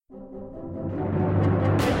Welcome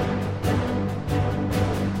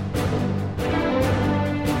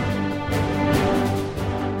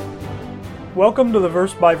to the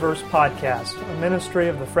Verse by Verse podcast, a ministry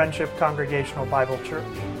of the Friendship Congregational Bible Church.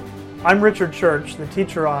 I'm Richard Church, the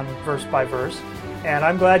teacher on Verse by Verse, and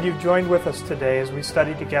I'm glad you've joined with us today as we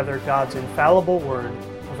study together God's infallible Word,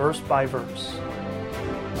 verse by verse.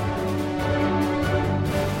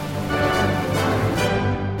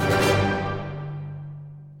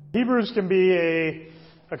 Hebrews can be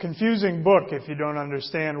a confusing book if you don't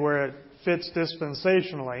understand where it fits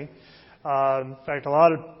dispensationally. In fact, a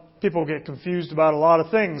lot of people get confused about a lot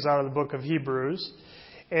of things out of the book of Hebrews.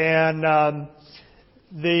 And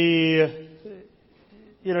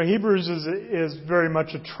Hebrews is very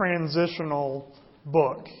much a transitional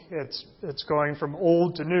book. It's going from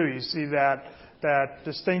old to new. You see that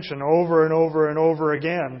distinction over and over and over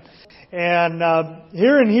again. And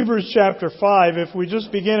here in Hebrews chapter 5, if we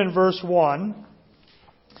just begin in verse 1,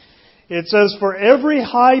 it says, "For every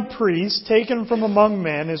high priest taken from among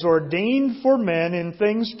men is ordained for men in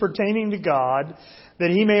things pertaining to God, that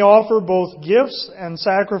he may offer both gifts and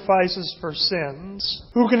sacrifices for sins.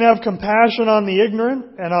 Who can have compassion on the ignorant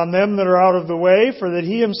and on them that are out of the way, for that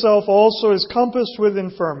he himself also is compassed with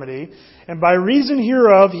infirmity. And by reason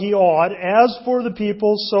hereof he ought, as for the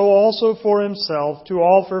people, so also for himself, to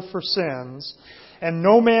offer for sins. And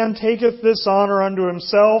no man taketh this honor unto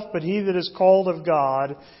himself, but he that is called of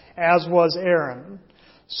God, as was Aaron.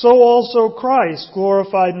 So also Christ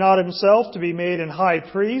glorified not himself to be made an high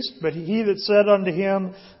priest, but he that said unto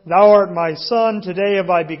him, Thou art my son, today have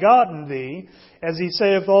I begotten thee. As he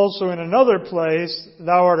saith also in another place,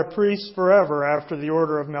 Thou art a priest forever, after the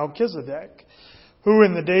order of Melchizedek. Who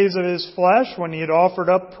in the days of his flesh, when he had offered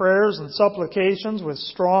up prayers and supplications with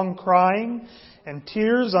strong crying and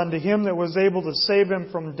tears unto him that was able to save him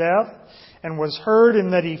from death, and was heard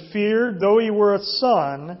in that he feared, though he were a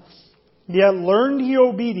son, yet learned he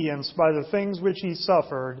obedience by the things which he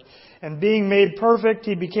suffered. And being made perfect,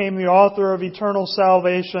 he became the author of eternal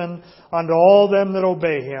salvation unto all them that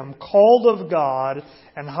obey him, called of God,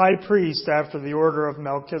 and high priest after the order of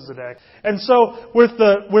Melchizedek." And so, with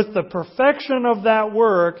the perfection of that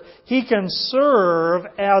work, he can serve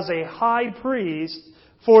as a high priest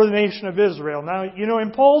for the nation of Israel. Now,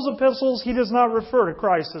 in Paul's epistles, he does not refer to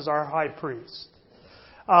Christ as our high priest.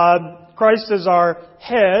 Christ is our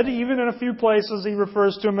head. Even in a few places, he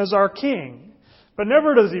refers to him as our king. But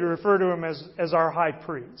never does he refer to him as our high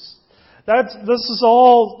priest. This is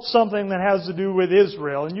all something that has to do with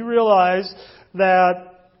Israel. And you realize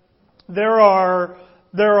that there are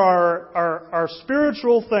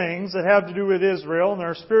spiritual things that have to do with Israel, and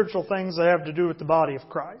there are spiritual things that have to do with the body of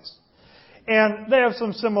Christ. And they have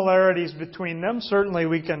some similarities between them. Certainly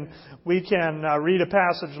we can read a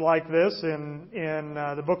passage like this in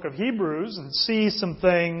the book of Hebrews and see some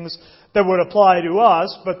things that would apply to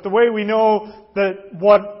us. But the way we know that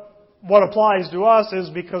what applies to us is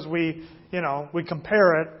because we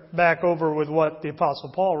compare it back over with what the Apostle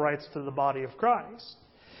Paul writes to the body of Christ.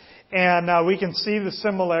 And we can see the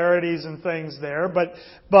similarities and things there. But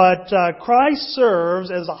Christ serves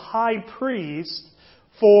as a high priest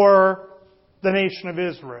for the nation of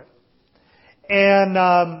Israel. And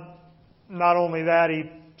not only that, he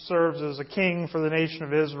serves as a king for the nation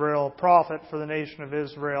of Israel, a prophet for the nation of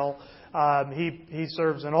Israel. He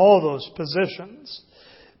serves in all those positions.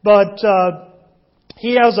 But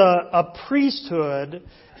he has a priesthood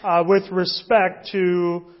with respect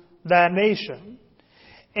to that nation.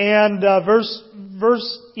 And verse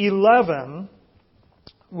 11,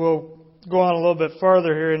 we'll go on a little bit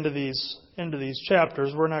farther here into these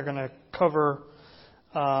chapters. We're not going to cover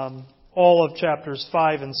all of chapters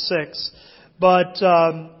 5 and 6. But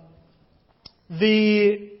when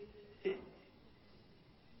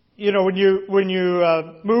you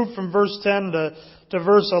move from verse 10 to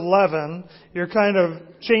verse 11, you're kind of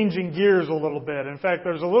changing gears a little bit. In fact,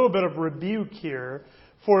 there's a little bit of rebuke here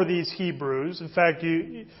for these Hebrews. In fact,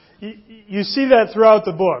 you see that throughout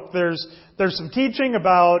the book. There's some teaching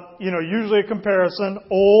about, usually a comparison,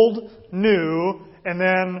 old, new, and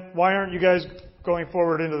then why aren't you guys going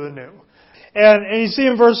forward into the new? And you see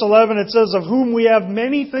in verse 11 it says, "Of whom we have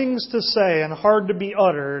many things to say and hard to be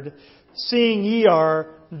uttered, seeing ye are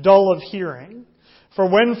dull of hearing. For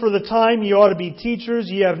when for the time ye ought to be teachers,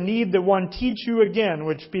 ye have need that one teach you again,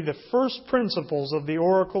 which be the first principles of the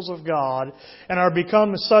oracles of God, and are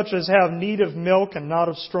become such as have need of milk and not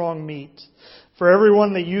of strong meat. For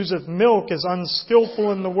everyone that useth milk is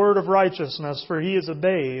unskillful in the word of righteousness, for he is a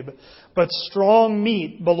babe. But strong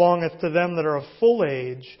meat belongeth to them that are of full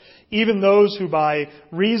age, even those who by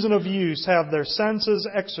reason of use have their senses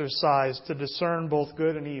exercised to discern both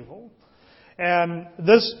good and evil. And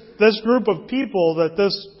this group of people that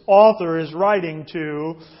this author is writing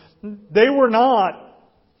to, they were not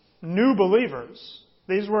new believers.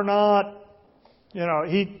 These were not,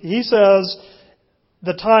 he says,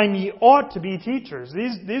 the time ye ought to be teachers.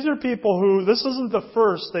 These are people who, this isn't the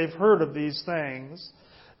first they've heard of these things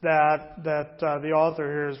that the author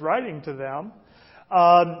here is writing to them.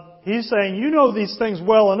 He's saying, you know these things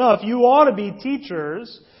well enough. You ought to be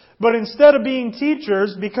teachers, but instead of being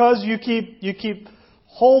teachers, because you keep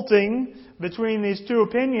halting between these two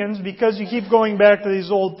opinions, because you keep going back to these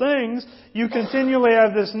old things, you continually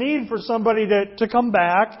have this need for somebody to come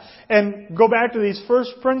back and go back to these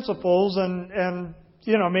first principles and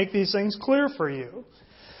make these things clear for you.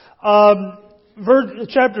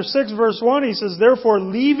 Chapter 6, verse 1, he says, Therefore,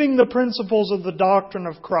 leaving the principles of the doctrine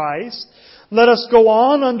of Christ, let us go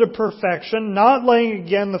on unto perfection, not laying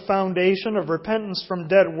again the foundation of repentance from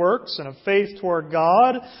dead works and of faith toward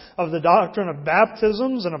God, of the doctrine of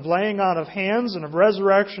baptisms and of laying on of hands and of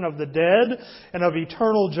resurrection of the dead and of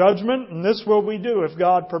eternal judgment. And this will we do if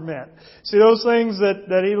God permit. See, those things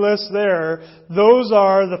that he lists there, those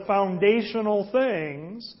are the foundational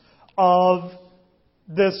things of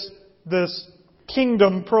this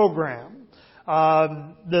kingdom program.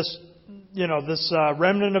 This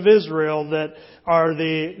remnant of Israel that are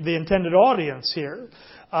the intended audience here.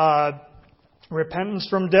 Repentance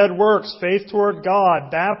from dead works, faith toward God,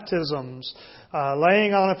 baptisms,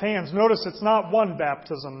 laying on of hands. Notice it's not one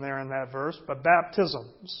baptism there in that verse, but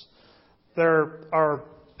baptisms. There are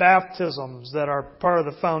baptisms that are part of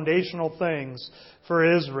the foundational things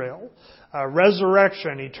for Israel.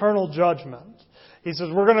 Resurrection, eternal judgment. He says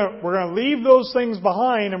we're gonna leave those things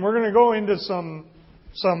behind and we're gonna go into some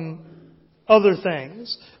other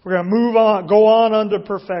things. We're going to move on, go on unto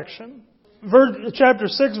perfection. Chapter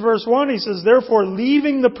 6, verse 1, he says, Therefore,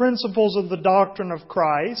 leaving the principles of the doctrine of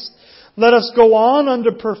Christ, let us go on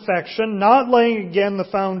unto perfection, not laying again the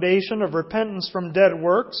foundation of repentance from dead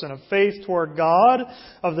works and of faith toward God,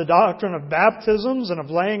 of the doctrine of baptisms and of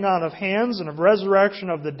laying on of hands and of resurrection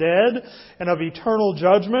of the dead and of eternal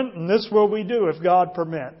judgment. And this will we do if God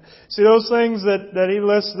permit. See, those things that he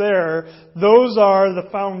lists there, those are the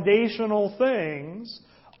foundational things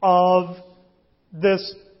of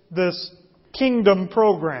this kingdom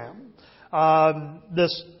program.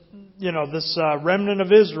 This remnant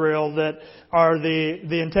of Israel that are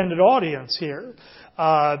the intended audience here.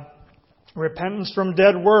 Repentance from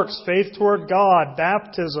dead works, faith toward God,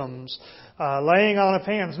 baptisms, laying on of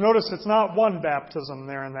hands. Notice it's not one baptism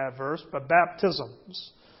there in that verse, but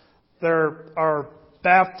baptisms. There are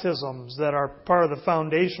baptisms that are part of the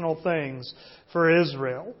foundational things for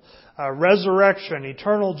Israel. Resurrection,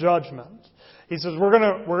 eternal judgment. He says we're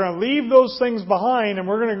gonna leave those things behind and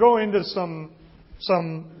we're gonna go into some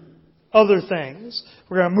other things.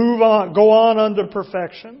 We're going to move on, go on unto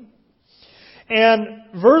perfection.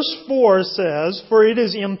 And verse 4 says, For it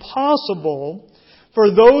is impossible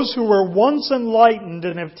for those who were once enlightened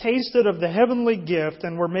and have tasted of the heavenly gift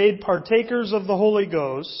and were made partakers of the Holy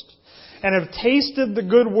Ghost and have tasted the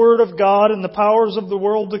good word of God and the powers of the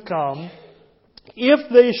world to come, if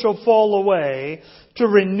they shall fall away, to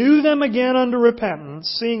renew them again unto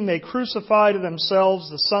repentance, seeing they crucify to themselves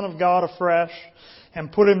the Son of God afresh, and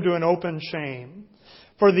put him to an open shame.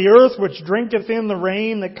 For the earth which drinketh in the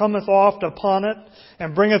rain that cometh oft upon it,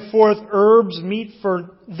 and bringeth forth herbs meet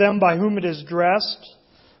for them by whom it is dressed,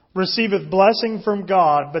 receiveth blessing from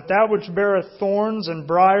God, but that which beareth thorns and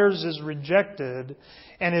briars is rejected,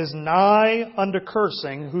 and is nigh unto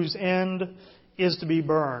cursing, whose end is to be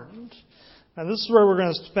burned. Now this is where we're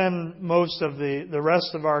going to spend most of the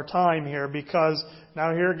rest of our time here, because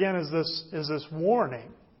now here again is this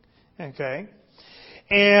warning. Okay?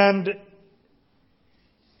 And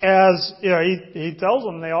as he tells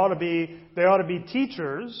them they ought to be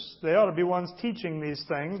teachers, they ought to be ones teaching these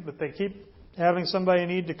things, but they keep having somebody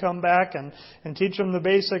need to come back and teach them the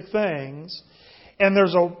basic things. And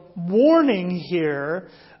there's a warning here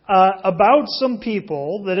about some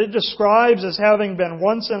people that it describes as having been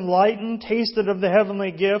once enlightened, tasted of the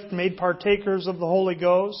heavenly gift, made partakers of the Holy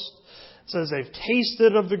Ghost. It says they've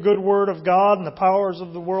tasted of the good word of God and the powers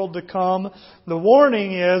of the world to come. The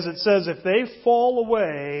warning is, it says if they fall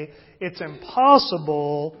away, it's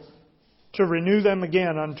impossible to renew them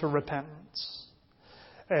again unto repentance.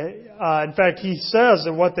 In fact, he says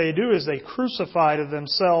that what they do is they crucify to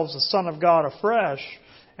themselves the Son of God afresh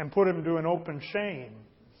and put him to an open shame.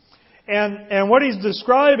 And what he's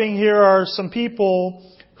describing here are some people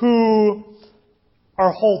who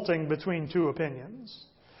are halting between two opinions.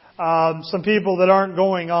 Some people that aren't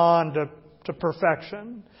going on to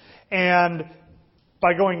perfection. And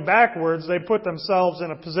by going backwards, they put themselves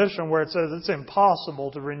in a position where it says it's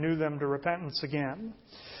impossible to renew them to repentance again.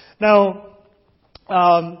 Now,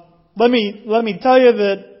 let me tell you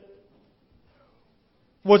that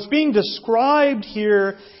what's being described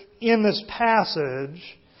here in this passage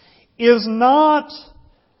is not,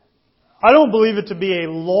 I don't believe it to be a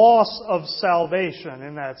loss of salvation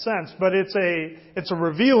in that sense, but it's a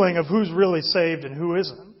revealing of who's really saved and who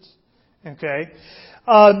isn't. Okay?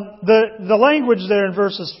 The language there in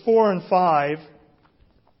verses 4 and 5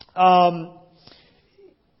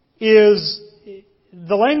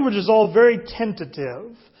 the language is all very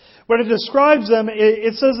tentative. When it describes them,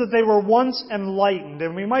 it says that they were once enlightened,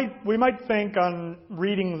 and we might think on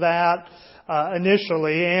reading that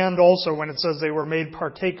initially, and also when it says they were made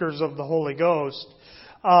partakers of the Holy Ghost,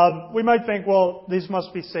 we might think, well, these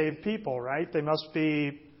must be saved people, right? They must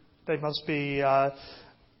be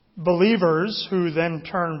believers who then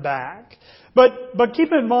turn back. But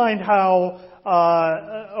keep in mind how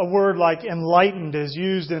a word like enlightened is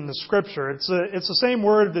used in the Scripture. It's the same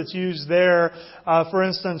word that's used there, for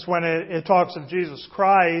instance, when it talks of Jesus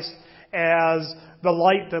Christ as the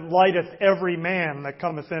light that lighteth every man that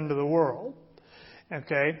cometh into the world.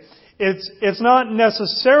 Okay? It's not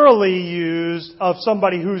necessarily used of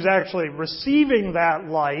somebody who's actually receiving that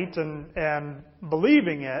light and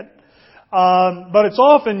believing it, but it's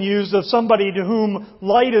often used of somebody to whom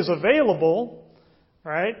light is available,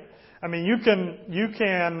 right? I mean, you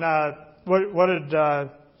can. What did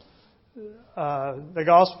the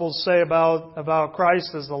Gospels say about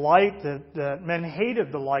Christ as the light? That men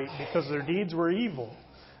hated the light because their deeds were evil.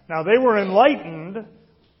 Now they were enlightened,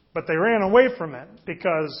 but they ran away from it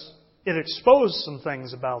because it exposed some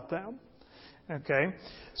things about them. Okay,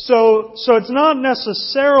 so it's not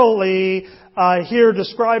necessarily here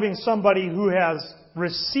describing somebody who has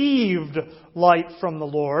received light from the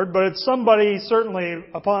Lord, but it's somebody certainly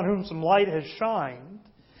upon whom some light has shined.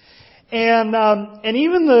 And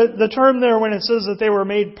even the term there when it says that they were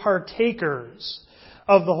made partakers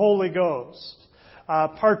of the Holy Ghost,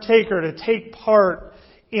 partaker, to take part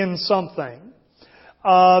in something.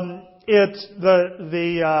 Some have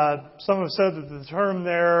said that the term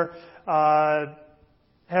there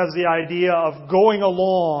has the idea of going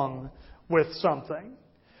along with something.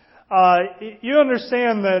 You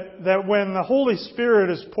understand that when the Holy Spirit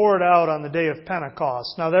is poured out on the day of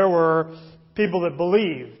Pentecost, now there were people that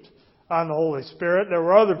believed on the Holy Spirit. There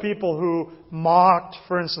were other people who mocked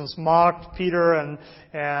Peter and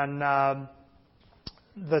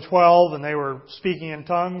the 12, and they were speaking in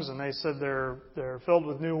tongues, and they said they're filled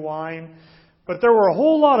with new wine. But there were a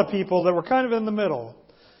whole lot of people that were kind of in the middle.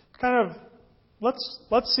 Kind of,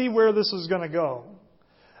 let's see where this is going to go.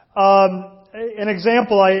 An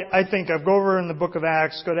example I think of, go over in the book of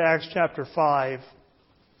Acts, go to Acts chapter 5,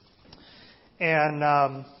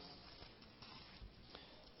 and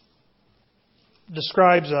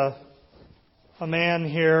describes a man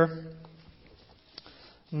here,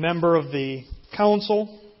 member of the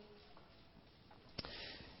council.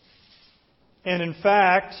 And in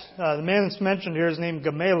fact, the man that's mentioned here is named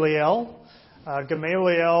Gamaliel.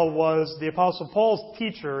 Gamaliel was the Apostle Paul's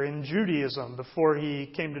teacher in Judaism before he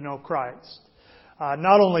came to know Christ.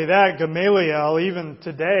 Not only that, Gamaliel, even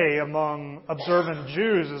today among observant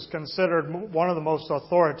Jews, is considered one of the most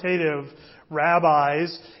authoritative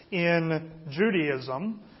rabbis in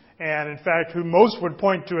Judaism. And in fact, who most would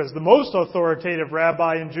point to as the most authoritative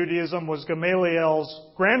rabbi in Judaism was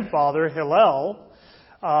Gamaliel's grandfather, Hillel.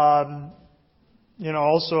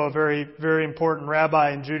 Also a very, very important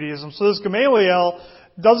rabbi in Judaism. So this Gamaliel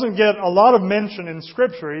doesn't get a lot of mention in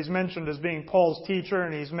Scripture. He's mentioned as being Paul's teacher,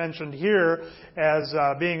 and he's mentioned here as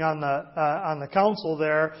being on the council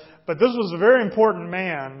there. But this was a very important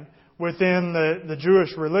man within the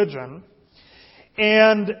Jewish religion.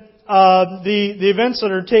 And the events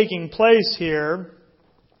that are taking place here,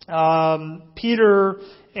 Peter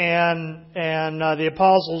and the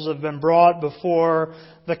apostles have been brought before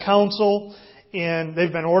the council. And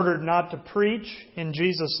they've been ordered not to preach in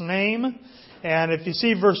Jesus' name. And if you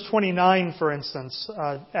see verse 29, for instance,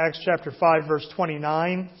 Acts chapter 5, verse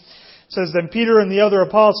 29, it says, "Then Peter and the other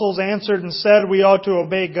apostles answered and said, We ought to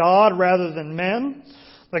obey God rather than men.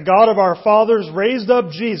 The God of our fathers raised up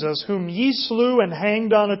Jesus, whom ye slew and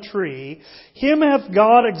hanged on a tree. Him hath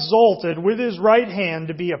God exalted with His right hand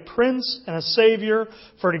to be a prince and a Savior,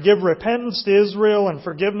 for to give repentance to Israel and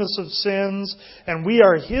forgiveness of sins. And we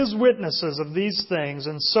are His witnesses of these things,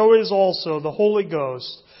 and so is also the Holy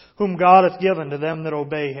Ghost, whom God hath given to them that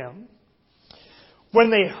obey Him.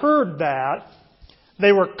 When they heard that,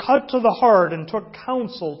 they were cut to the heart and took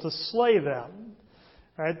counsel to slay them.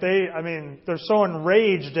 Right? They're so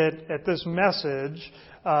enraged at this message,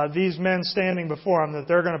 these men standing before them, that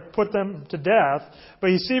they're going to put them to death.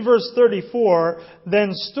 But you see verse 34,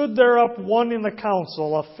 then stood there up one in the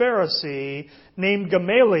council, a Pharisee, named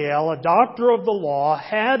Gamaliel, a doctor of the law,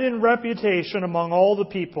 had in reputation among all the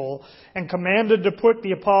people, and commanded to put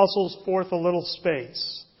the apostles forth a little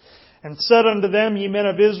space. And said unto them, Ye men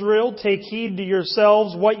of Israel, take heed to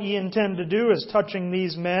yourselves what ye intend to do as touching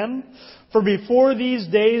these men. For before these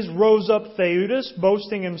days rose up Theudas,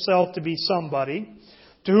 boasting himself to be somebody,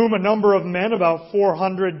 to whom a number of men, about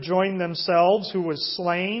 400, joined themselves, who was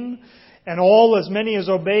slain, and all, as many as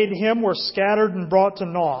obeyed him, were scattered and brought to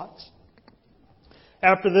naught.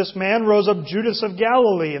 After this man rose up Judas of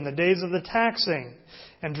Galilee in the days of the taxing,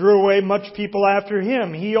 and drew away much people after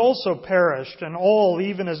him. He also perished, and all,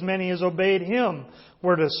 even as many as obeyed him,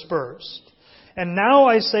 were dispersed. And now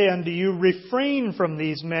I say unto you, refrain from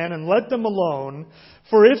these men, and let them alone.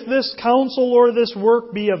 For if this counsel or this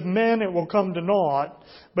work be of men, it will come to naught.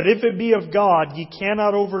 But if it be of God, ye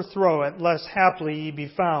cannot overthrow it, lest haply ye be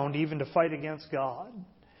found even to fight against God.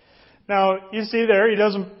 Now, you see there, he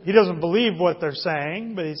doesn't believe what they're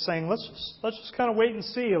saying, but he's saying, let's just kind of wait and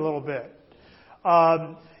see a little bit.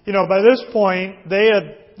 By this point, they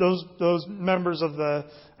had those members of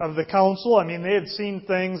the council. They had seen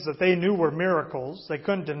things that they knew were miracles. They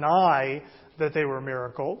couldn't deny that they were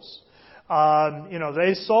miracles.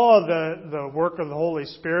 They saw the work of the Holy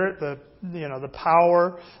Spirit, the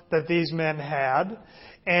power that these men had.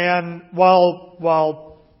 And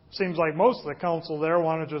while it seems like most of the council there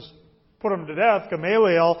want to just put them to death,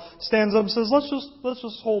 Gamaliel stands up and says, let's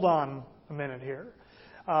just hold on a minute here.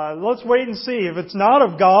 Let's wait and see. If it's not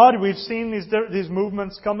of God, we've seen these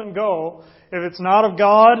movements come and go. If it's not of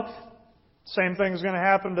God, same thing's going to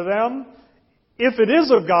happen to them. If it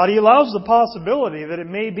is of God, he allows the possibility that it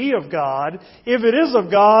may be of God. If it is of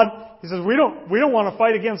God, he says, we don't want to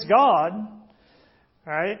fight against God.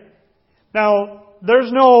 All right? Now,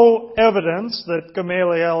 there's no evidence that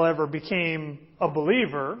Gamaliel ever became a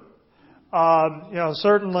believer.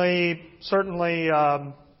 Certainly,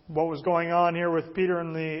 what was going on here with Peter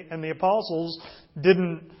and the apostles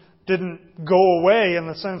didn't go away in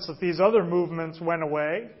the sense that these other movements went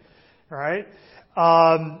away, right?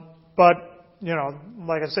 But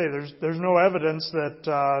like I say, there's no evidence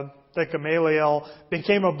that Gamaliel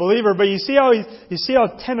became a believer. But you see how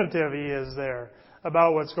tentative he is there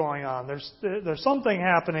about what's going on. There's something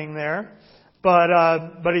happening there,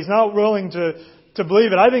 but he's not willing to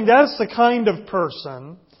believe it. I think that's the kind of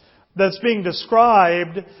person that's being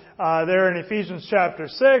described there in Ephesians chapter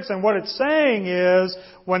 6. And what it's saying is,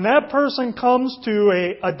 when that person comes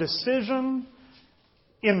to a decision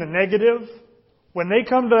in the negative, when they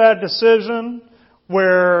come to that decision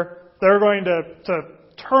where they're going to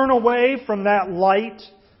turn away from that light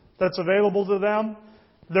that's available to them,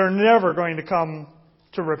 they're never going to come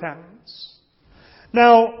to repentance.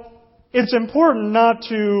 Now, it's important not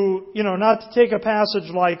to take a passage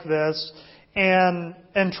like this and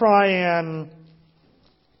try and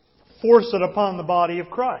force it upon the body of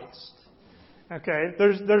Christ. Okay?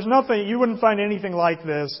 There's nothing, you wouldn't find anything like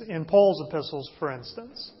this in Paul's epistles, for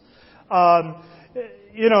instance.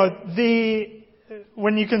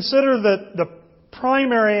 When you consider that the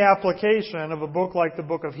primary application of a book like the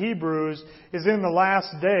book of Hebrews is in the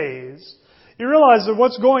last days, you realize that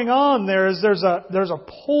what's going on there is there's a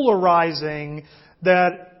polarizing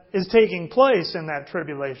that is taking place in that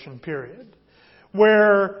tribulation period,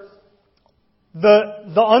 where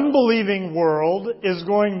the unbelieving world is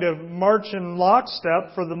going to march in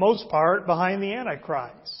lockstep, for the most part, behind the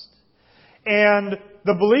Antichrist. And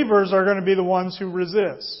the believers are going to be the ones who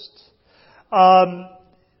resist.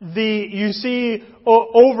 You see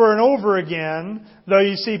over and over again, though,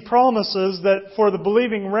 you see promises that for the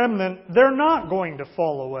believing remnant, they're not going to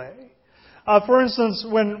fall away. For instance,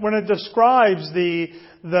 when it describes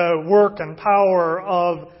the work and power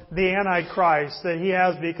of the Antichrist that he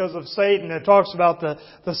has because of Satan, it talks about the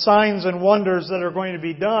signs and wonders that are going to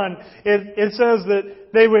be done. It says that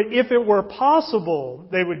they would, if it were possible,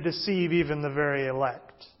 they would deceive even the very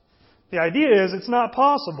elect. The idea is it's not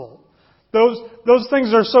possible. Those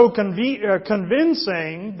things are so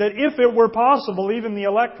convincing that if it were possible, even the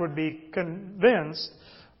elect would be convinced,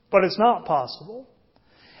 but it's not possible.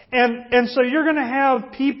 And so you're going to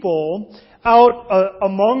have people out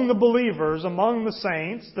among the believers, among the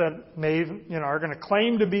saints that are going to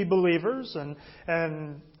claim to be believers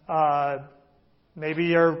and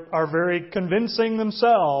maybe are very convincing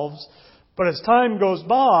themselves, But as time goes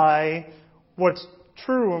by, what's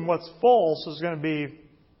true and what's false is going to be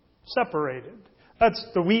separated. That's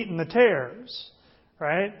the wheat and the tares,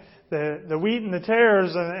 right? The wheat and the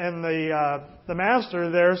tares, and the master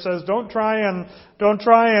there says, don't try and go and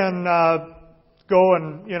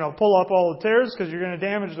pull up all the tares, because you're going to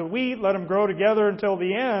damage the wheat. Let them grow together until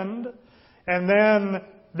the end, and then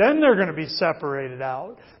they're going to be separated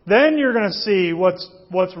out. Then you're going to see what's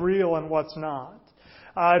real and what's not.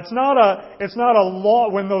 It's not a law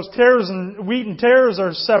when those tares and wheat and tares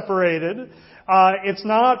are separated. It's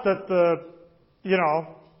not that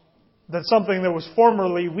that something that was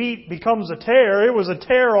formerly wheat becomes a tare. It was a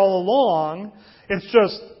tare all along. It's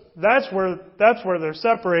just that's where they're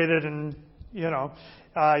separated, and you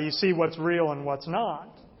see what's real and what's not.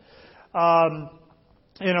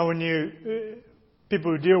 When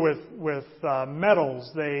people who deal with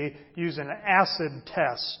metals, they use an acid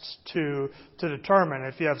test to determine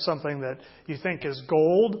if you have something that you think is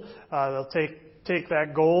gold. They'll take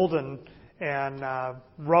that gold and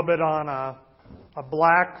rub it on a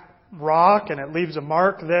black rock, and it leaves a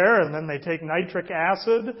mark there, and then they take nitric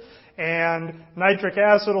acid, and nitric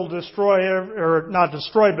acid will destroy, or not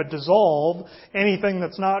destroy, but dissolve anything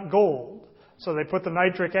that's not gold. So they put the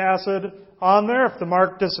nitric acid on there. If the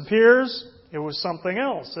mark disappears, it was something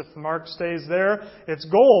else. If the mark stays there, it's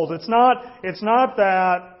gold. It's not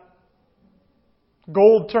that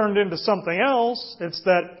gold turned into something else. It's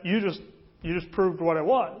that you just proved what it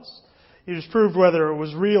was. You just proved whether it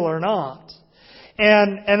was real or not.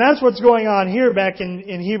 And that's what's going on here back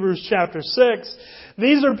in Hebrews chapter 6.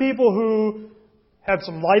 These are people who had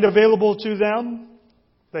some light available to them.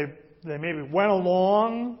 They maybe went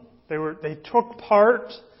along. They took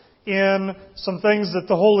part in some things that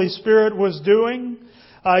the Holy Spirit was doing.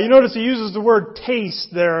 You notice he uses the word taste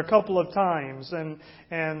there a couple of times. And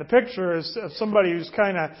the picture is of somebody who's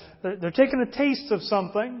they're taking a taste of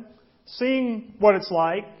something, seeing what it's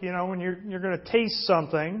like, when you're going to taste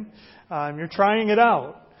something. You're trying it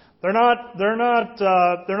out. They're not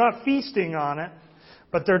feasting on it,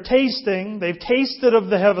 but they're tasting. They've tasted of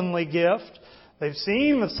the heavenly gift. They've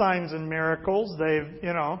seen the signs and miracles. They've,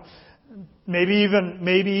 maybe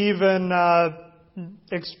even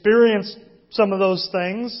experienced some of those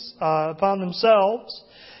things upon themselves.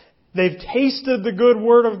 They've tasted the good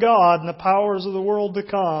Word of God and the powers of the world to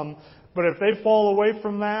come. But if they fall away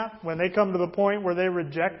from that, when they come to the point where they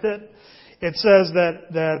reject it, it says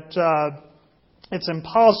that it's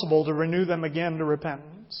impossible to renew them again to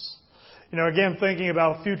repentance. Again, thinking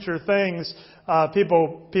about future things,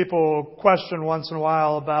 people question once in a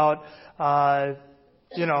while about,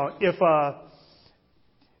 if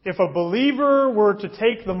a believer were to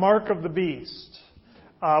take the mark of the beast,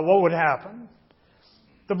 what would happen?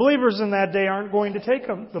 The believers in that day aren't going to take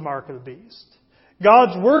the mark of the beast.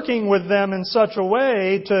 God's working with them in such a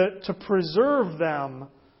way to preserve them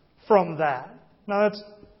from that. Now that's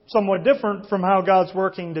somewhat different from how God's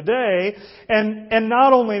working today. And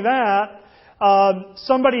not only that,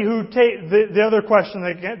 somebody who the other question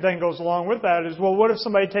that then goes along with that is, well, what if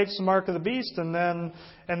somebody takes the mark of the beast and then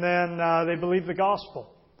they believe the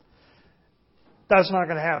gospel? That's not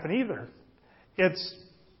going to happen either. It's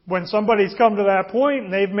when somebody's come to that point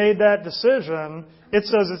and they've made that decision, it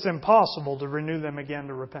says it's impossible to renew them again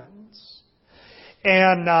to repentance.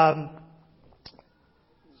 And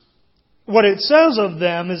what it says of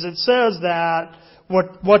them is, it says that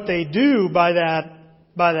what they do by that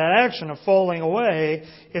action of falling away,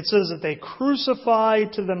 it says that they crucify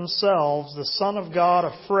to themselves the Son of God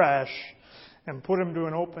afresh and put Him to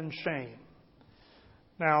an open shame.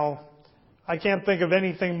 Now, I can't think of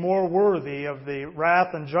anything more worthy of the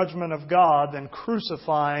wrath and judgment of God than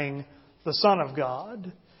crucifying the Son of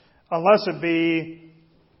God, unless it be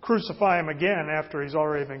crucify Him again after He's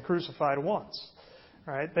already been crucified once.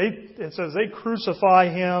 Right? It says they crucify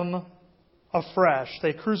Him afresh.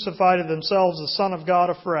 They crucify to themselves the Son of God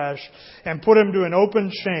afresh and put Him to an open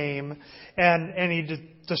shame. And he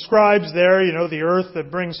describes there, the earth that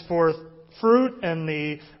brings forth fruit and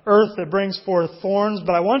the earth that brings forth thorns.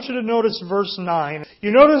 But I want you to notice verse 9.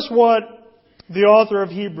 You notice what the author of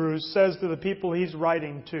Hebrews says to the people he's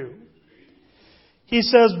writing to. He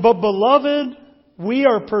says, "But beloved, we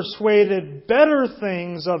are persuaded better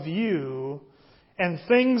things of you, and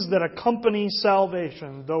things that accompany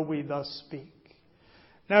salvation, though we thus speak."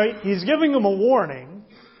 Now, he's giving them a warning,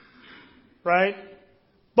 right?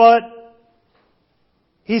 But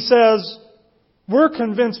he says, we're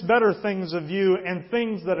convinced better things of you and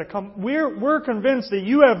things that we're convinced that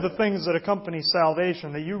you have the things that accompany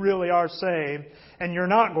salvation, that you really are saved, and you're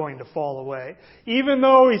not going to fall away. Even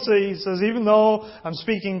though, he says, even though I'm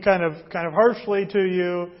speaking kind of harshly to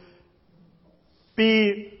you,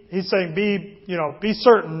 he's saying, be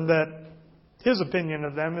certain that his opinion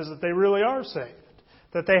of them is that they really are saved.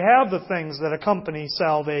 That they have the things that accompany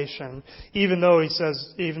salvation, even though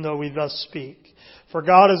we thus speak. For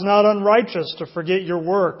God is not unrighteous to forget your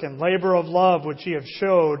work and labor of love which ye have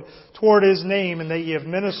showed toward His name, and that ye have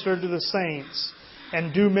ministered to the saints,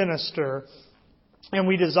 and do minister. And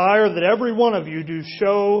we desire that every one of you do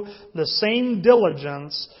show the same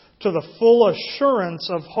diligence to the full assurance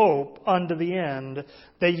of hope unto the end,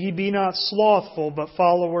 that ye be not slothful, but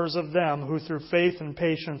followers of them who through faith and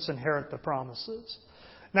patience inherit the promises.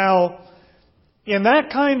 Now, in that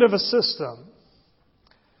kind of a system,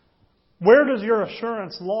 where does your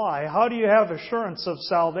assurance lie? How do you have assurance of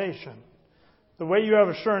salvation? The way you have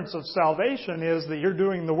assurance of salvation is that you're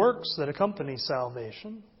doing the works that accompany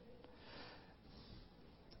salvation.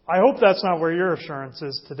 I hope that's not where your assurance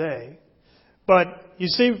is today. But you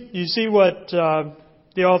see what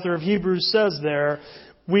the author of Hebrews says there.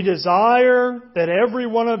 We desire that every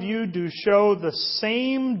one of you do show the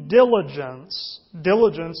same diligence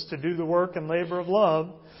to do the work and labor of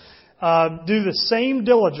love, do the same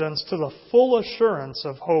diligence to the full assurance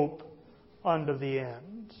of hope unto the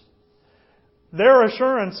end. Their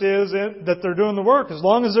assurance is that they're doing the work. As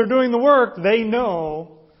long as they're doing the work, they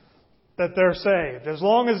know that they're saved. As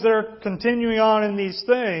long as they're continuing on in these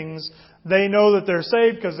things, they know that they're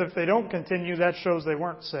saved, because if they don't continue, that shows they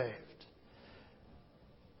weren't saved.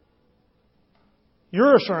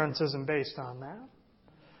 Your assurance isn't based on that.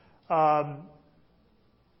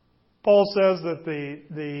 Paul says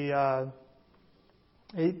that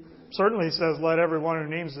he certainly says, let everyone who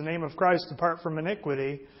names the name of Christ depart from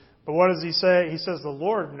iniquity. But what does he say? He says, the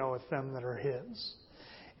Lord knoweth them that are His.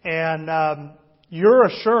 And your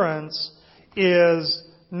assurance is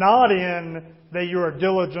not in that you are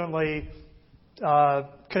diligently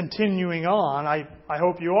continuing on. I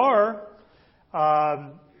hope you are.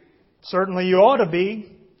 Certainly you ought to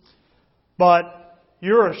be. But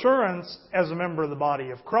your assurance as a member of the body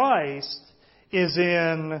of Christ is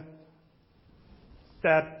in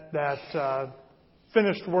that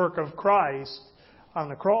finished work of Christ on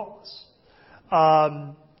the cross.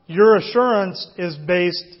 Your assurance is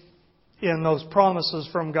based in those promises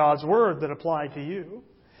from God's Word that apply to you.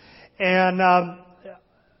 And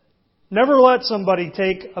never let somebody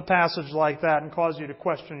take a passage like that and cause you to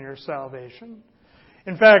question your salvation.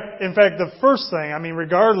 In fact, the first thing,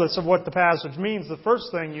 regardless of what the passage means, the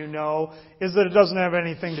first thing you know is that it doesn't have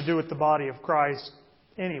anything to do with the body of Christ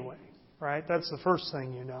anyway. Right? That's the first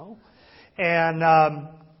thing you know. And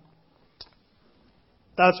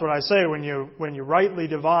that's what I say, when you rightly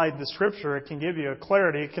divide the Scripture, it can give you a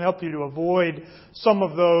clarity. It can help you to avoid some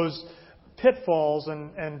of those pitfalls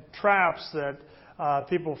and traps that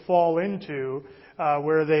people fall into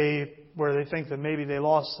where they think that maybe they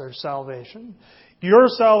lost their salvation. Your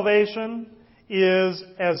salvation is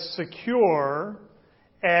as secure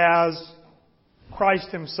as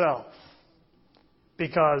Christ Himself,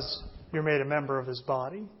 because you're made a member of His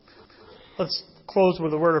body. Let's close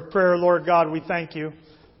with a word of prayer. Lord God, we thank You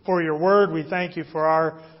for Your Word. We thank You for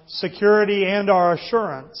our security and our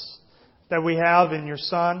assurance that we have in Your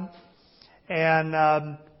Son.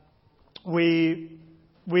 And we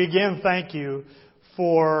again thank You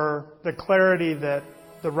for the clarity that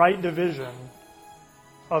the right division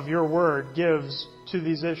of Your Word gives to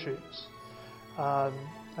these issues. I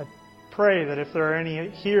pray that if there are any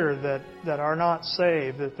here that are not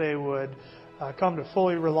saved, that they would come to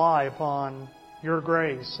fully rely upon Your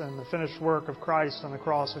grace and the finished work of Christ on the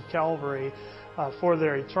cross of Calvary for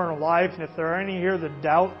their eternal life. And if there are any here that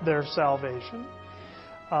doubt their salvation,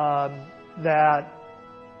 that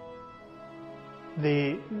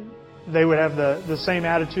they would have the same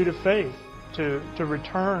attitude of faith to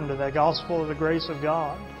return to the gospel of the grace of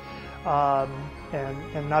God,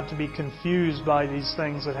 and not to be confused by these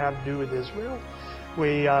things that have to do with Israel.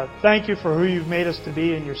 We thank You for who You've made us to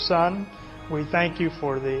be in Your Son. We thank You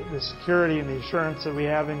for the security and the assurance that we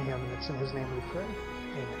have in Him. And it's in His name we pray.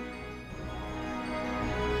 Amen.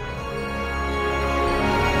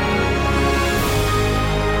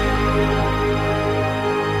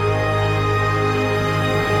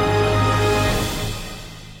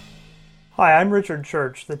 Hi, I'm Richard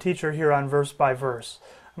Church, the teacher here on Verse by Verse.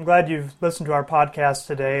 I'm glad you've listened to our podcast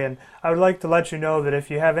today, and I would like to let you know that if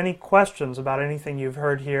you have any questions about anything you've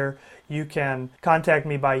heard here, you can contact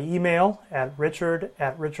me by email at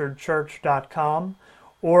richard@richardchurch.com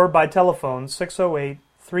or by telephone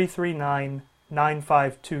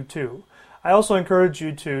 608-339-9522. I also encourage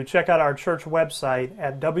you to check out our church website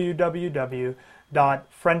at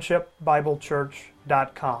www.friendshipbiblechurch.com.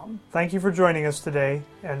 Thank you for joining us today,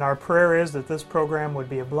 and our prayer is that this program would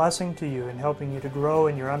be a blessing to you in helping you to grow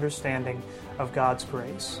in your understanding of God's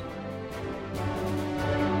grace.